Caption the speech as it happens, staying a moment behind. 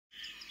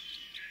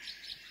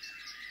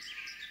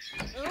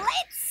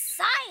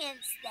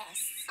science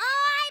this.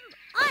 I'm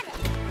on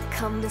it.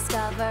 Come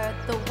discover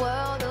the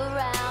world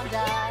around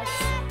us.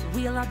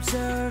 We'll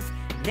observe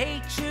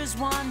nature's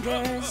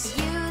wonders.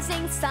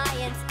 Using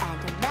science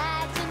and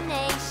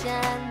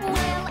imagination,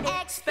 we'll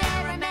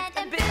experiment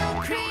and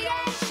build creations.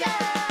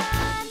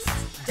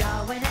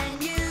 Darwin and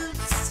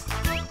Newts,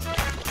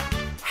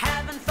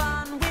 having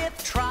fun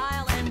with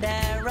trial and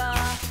error.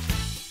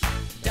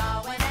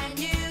 Darwin and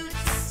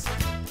Newts,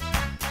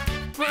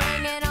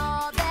 Bringing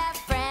all their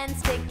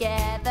friends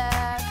together.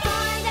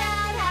 Find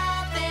out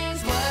how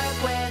things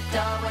work with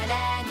Darwin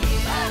and Newts.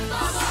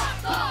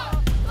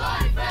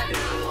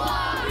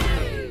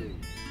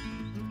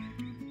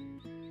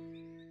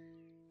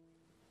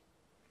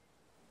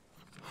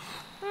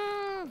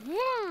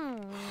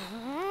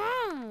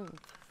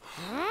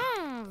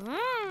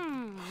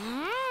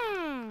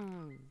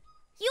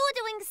 You're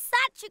doing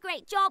such a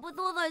great job with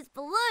all those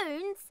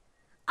balloons.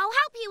 I'll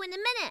help you in a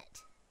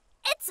minute.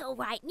 It's all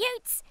right,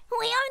 Newts.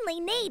 We only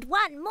need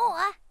one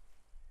more.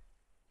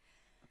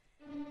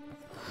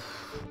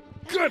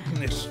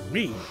 Goodness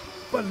me!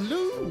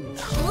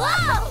 Balloons!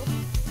 Whoa!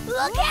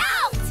 Look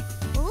out!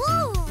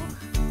 Ooh!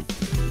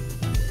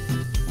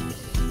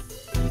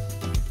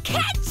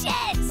 Catch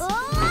it!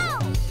 Oh!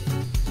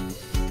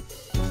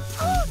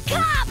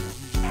 Come!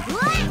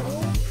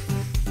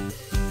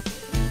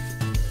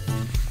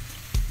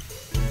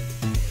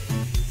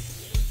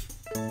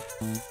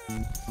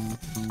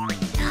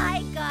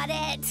 I got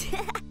it.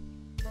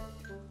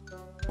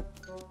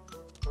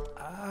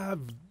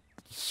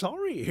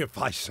 Sorry if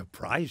I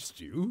surprised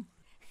you.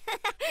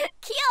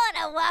 Kia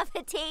ora,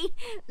 Wapiti.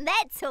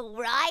 That's all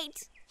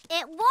right.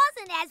 It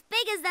wasn't as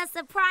big as the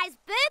surprise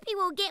Burpee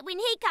will get when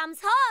he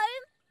comes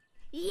home.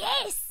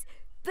 Yes,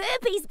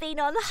 Burpee's been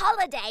on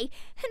holiday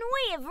and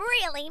we have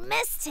really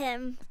missed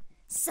him.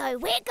 So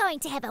we're going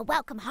to have a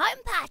welcome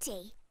home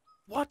party.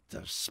 What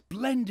a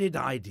splendid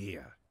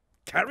idea.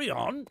 Carry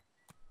on.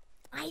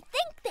 I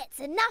think that's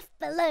enough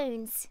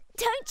balloons,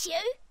 don't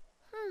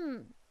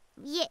you?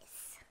 Yes.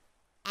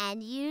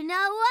 And you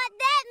know what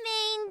that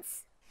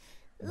means.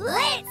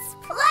 Let's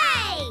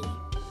play!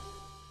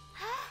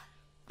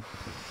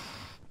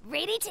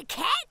 Ready to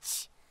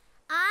catch?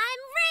 I'm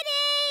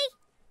ready!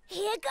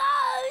 Here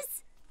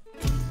goes!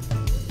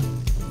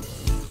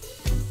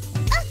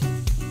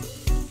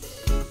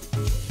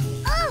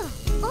 Oh!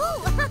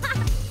 Ooh!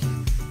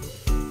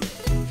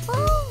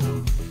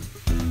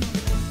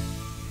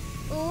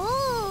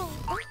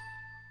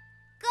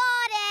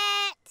 Got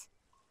it!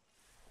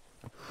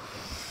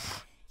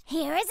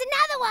 Here is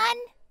another one!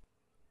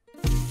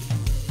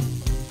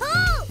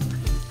 Oh!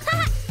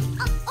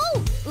 Oh!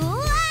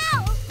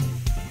 Wow!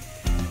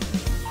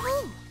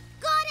 Oh,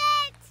 got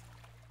it!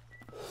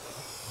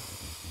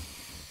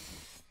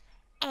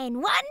 And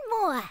one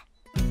more.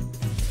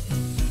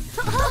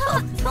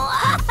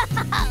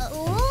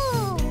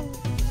 Ooh.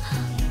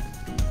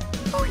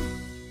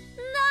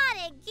 Not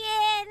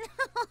again.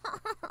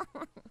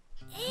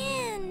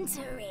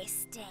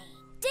 Interesting.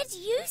 Did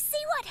you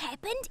see what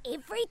happened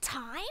every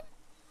time?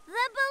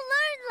 The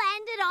balloon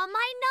landed on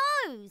my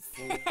nose.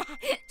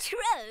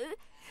 True,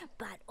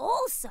 but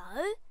also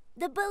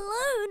the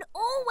balloon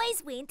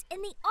always went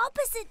in the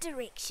opposite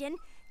direction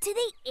to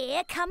the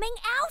air coming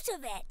out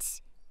of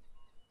it.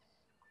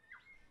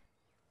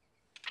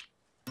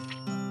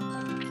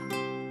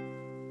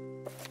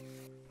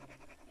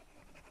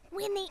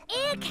 When the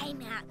air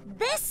came out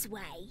this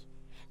way,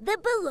 the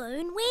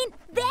balloon went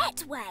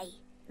that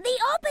way, the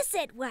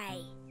opposite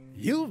way.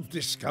 You've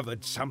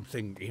discovered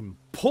something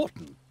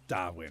important,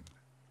 Darwin.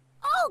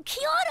 Oh,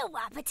 kia ora,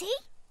 Wapiti.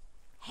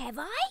 Have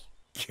I?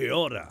 Kia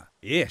ora.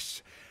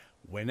 Yes.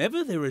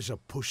 Whenever there is a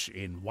push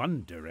in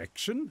one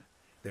direction,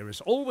 there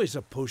is always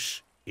a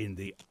push in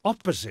the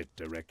opposite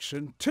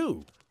direction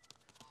too.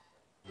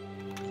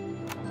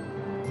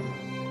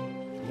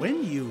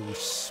 When you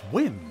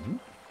swim,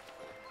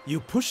 you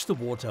push the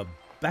water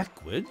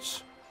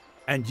backwards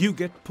and you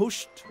get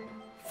pushed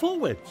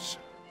forwards.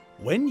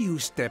 When you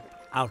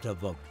step out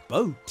of a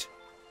boat,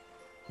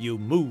 you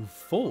move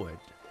forward,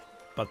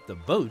 but the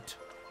boat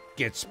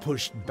gets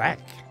pushed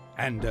back,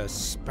 and a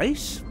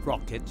space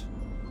rocket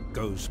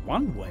goes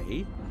one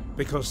way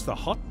because the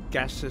hot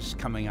gases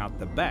coming out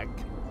the back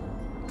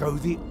go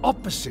the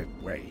opposite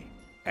way.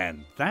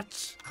 And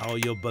that's how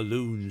your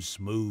balloons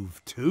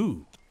move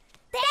too.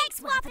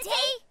 Thanks,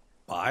 Wapiti.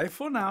 Bye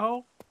for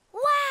now.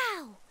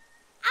 Wow!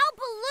 Our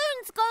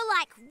balloons go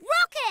like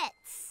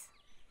rockets!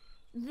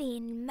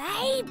 Then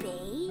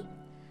maybe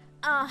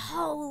a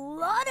whole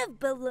lot of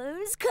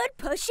balloons could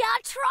push our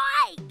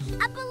trike!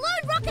 A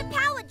balloon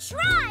rocket-powered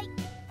trike!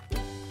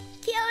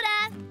 Kia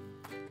ora!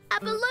 A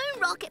balloon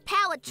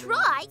rocket-powered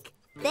trike?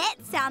 That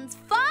sounds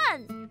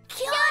fun!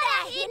 Kia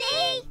ora,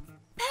 Henny!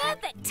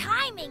 Perfect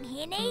timing,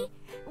 Henny!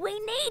 We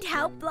need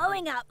help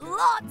blowing up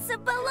lots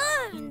of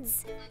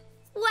balloons!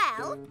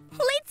 Well,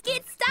 let's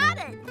get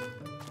started!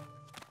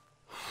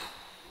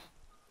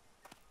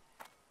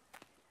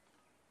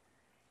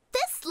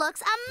 This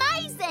looks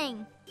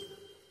amazing!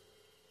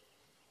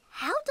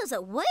 How does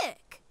it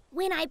work?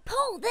 When I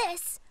pull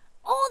this,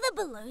 all all the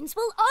balloons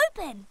will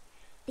open.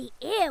 The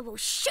air will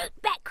shoot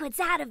backwards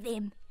out of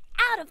them,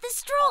 out of the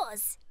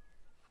straws.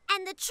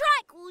 And the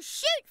trike will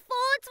shoot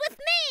forwards with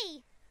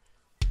me.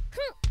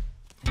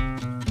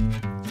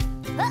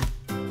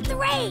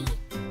 3,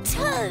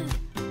 2,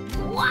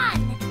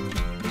 1,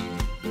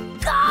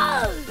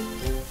 go!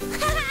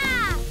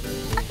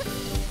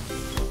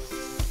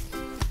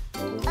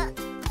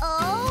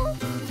 Oh?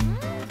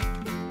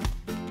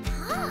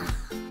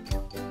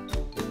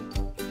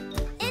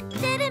 It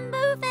didn't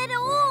move at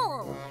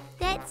all.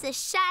 That's a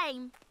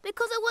shame,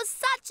 because it was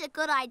such a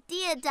good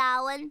idea,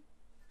 Darwin.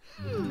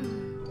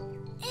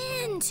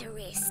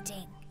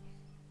 Interesting.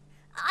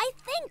 I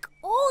think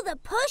all the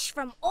push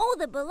from all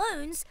the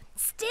balloons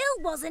still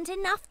wasn't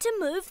enough to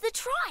move the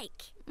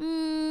trike.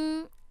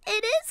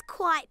 It is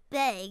quite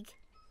big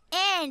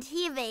and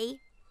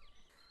heavy.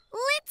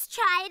 Let's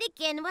try it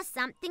again with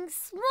something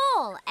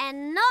small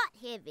and not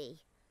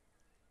heavy.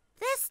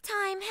 This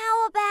time,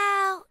 how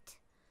about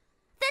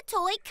the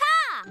toy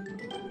car?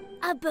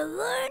 A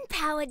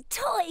balloon-powered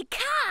toy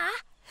car?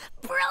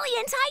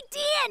 Brilliant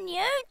idea,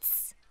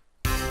 Newts!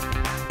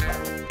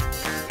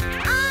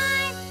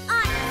 I'm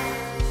on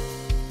it!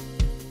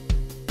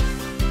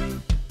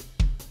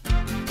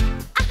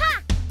 Aha!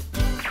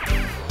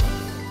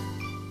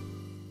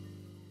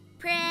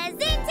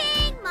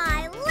 Presenting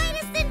my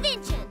latest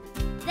invention,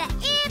 the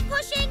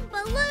air-pushing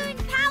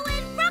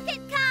balloon-powered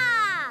rocket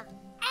car!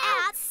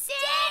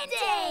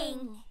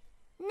 Outstanding!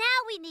 Now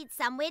we need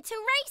somewhere to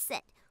race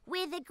it,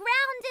 where the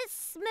ground is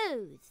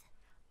smooth.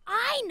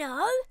 I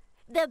know!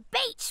 The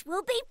beach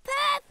will be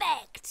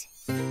perfect!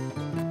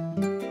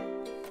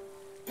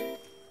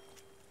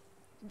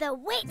 The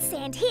wet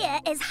sand here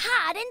is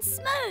hard and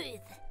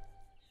smooth.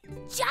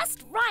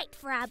 Just right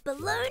for our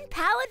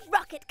balloon-powered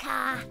rocket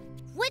car.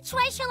 Which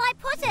way shall I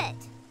put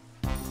it?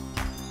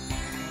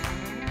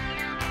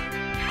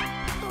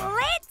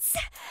 Let's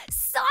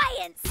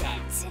science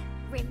it!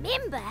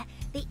 Remember,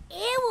 the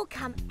air will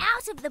come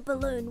out of the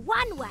balloon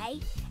one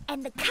way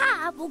and the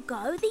car will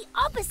go the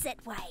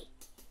opposite way.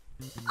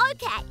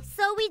 Okay,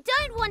 so we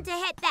don't want to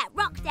hit that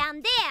rock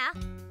down there.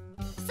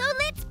 So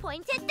let's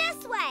point it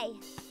this way.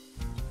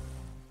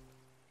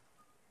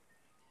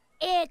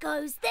 Air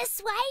goes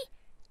this way,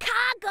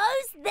 car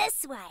goes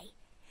this way.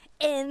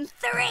 In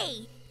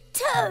 3,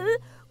 2,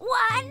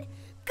 1,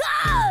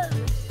 go!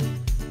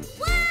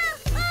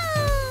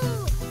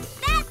 Woohoo!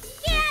 That's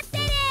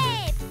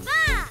scarcity!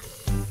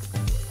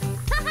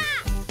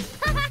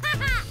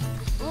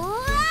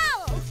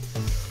 Whoa!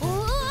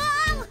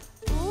 Whoa!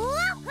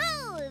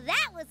 Woohoo!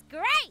 That was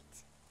great!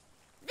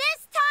 This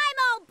time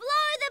I'll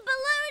blow the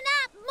balloon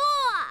up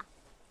more!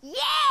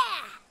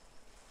 Yeah!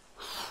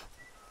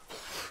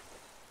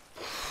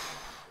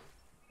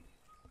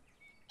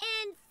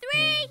 In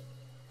 3,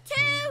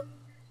 2,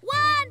 1,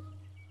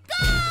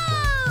 go!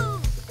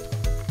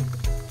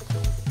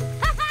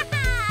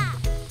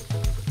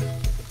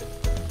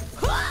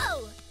 Whoa!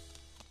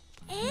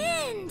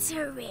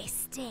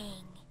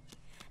 Interesting.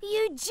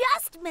 You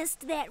just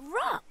missed that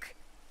rock.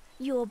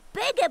 Your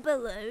bigger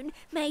balloon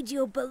made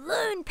your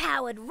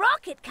balloon-powered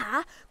rocket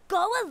car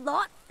go a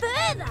lot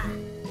further.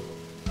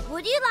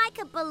 Would you like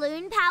a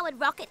balloon-powered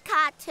rocket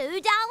car too,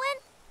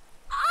 Darwin?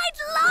 I'd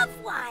love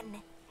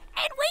one.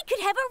 And we could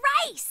have a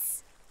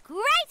race.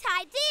 Great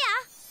idea.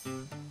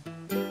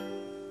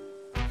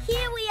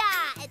 Here we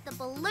are at the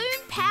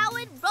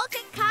balloon-powered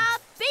rocket car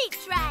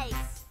beach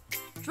race.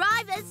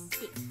 Drivers,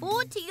 step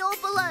forward to your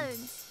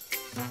balloons.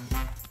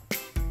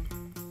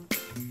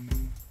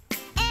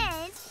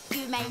 And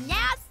you may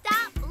now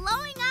start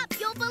blowing up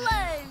your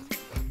balloon.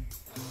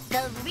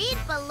 The red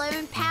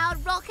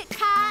balloon-powered rocket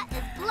car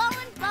is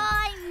blown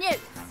by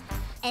Newts,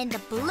 and the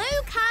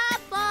blue car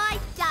by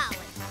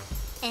Darwin.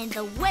 And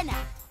the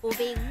winner will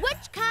be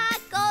which car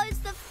goes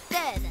the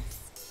furthest.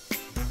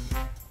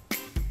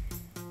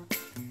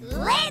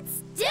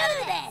 Let's do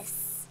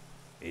this!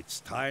 It's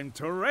time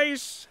to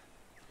race.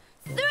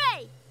 3,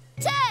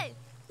 2,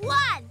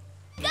 1,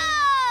 go!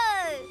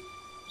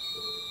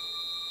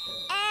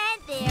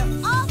 And they're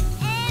off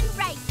and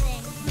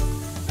racing.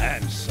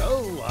 And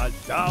so are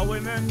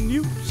Darwin and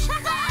Newts.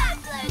 Blue car!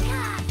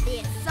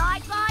 They're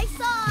side by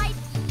side.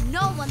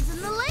 No one's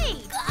in the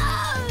lead. Go!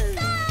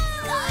 Go!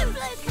 Go,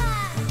 blue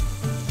car!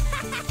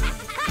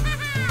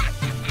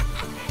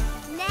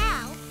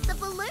 Now, the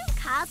balloon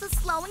cars are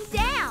slowing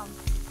down.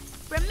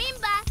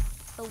 Remember,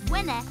 the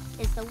winner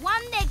is the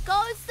one that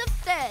goes the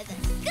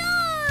furthest.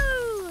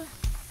 Go!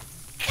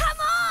 Come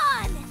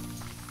on!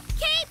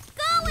 Keep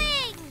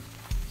going!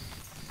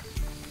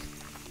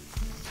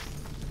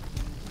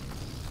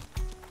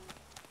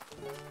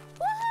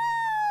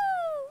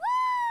 Woohoo!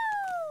 Woo!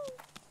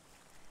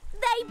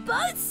 They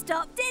both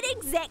stopped at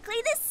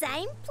exactly the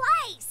same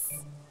place.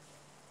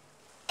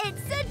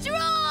 It's a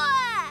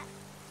draw!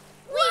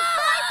 We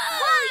both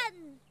won!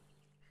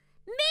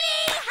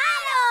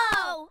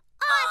 Me-halo!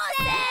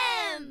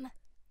 Awesome!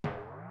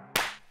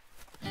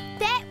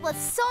 That was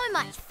so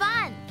much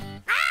fun.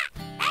 Ah!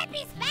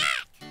 Burpy's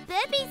back!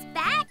 Burpy's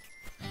back?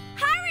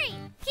 Hurry!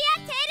 Kia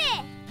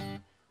tere!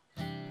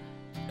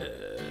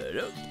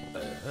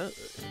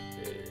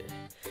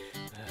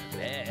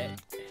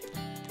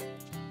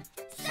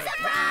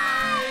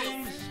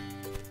 Surprise!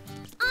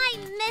 I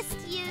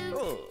missed you.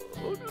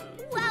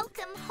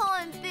 Welcome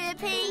home,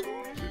 Burpee.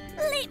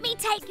 Let me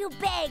take your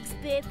bags,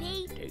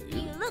 Burpee.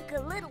 You look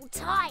a little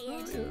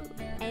tired.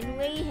 And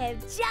we have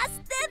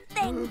just the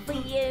thing for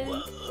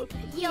you.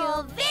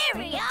 Your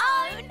very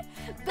own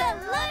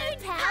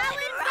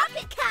balloon-powered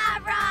rocket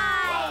car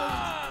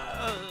ride!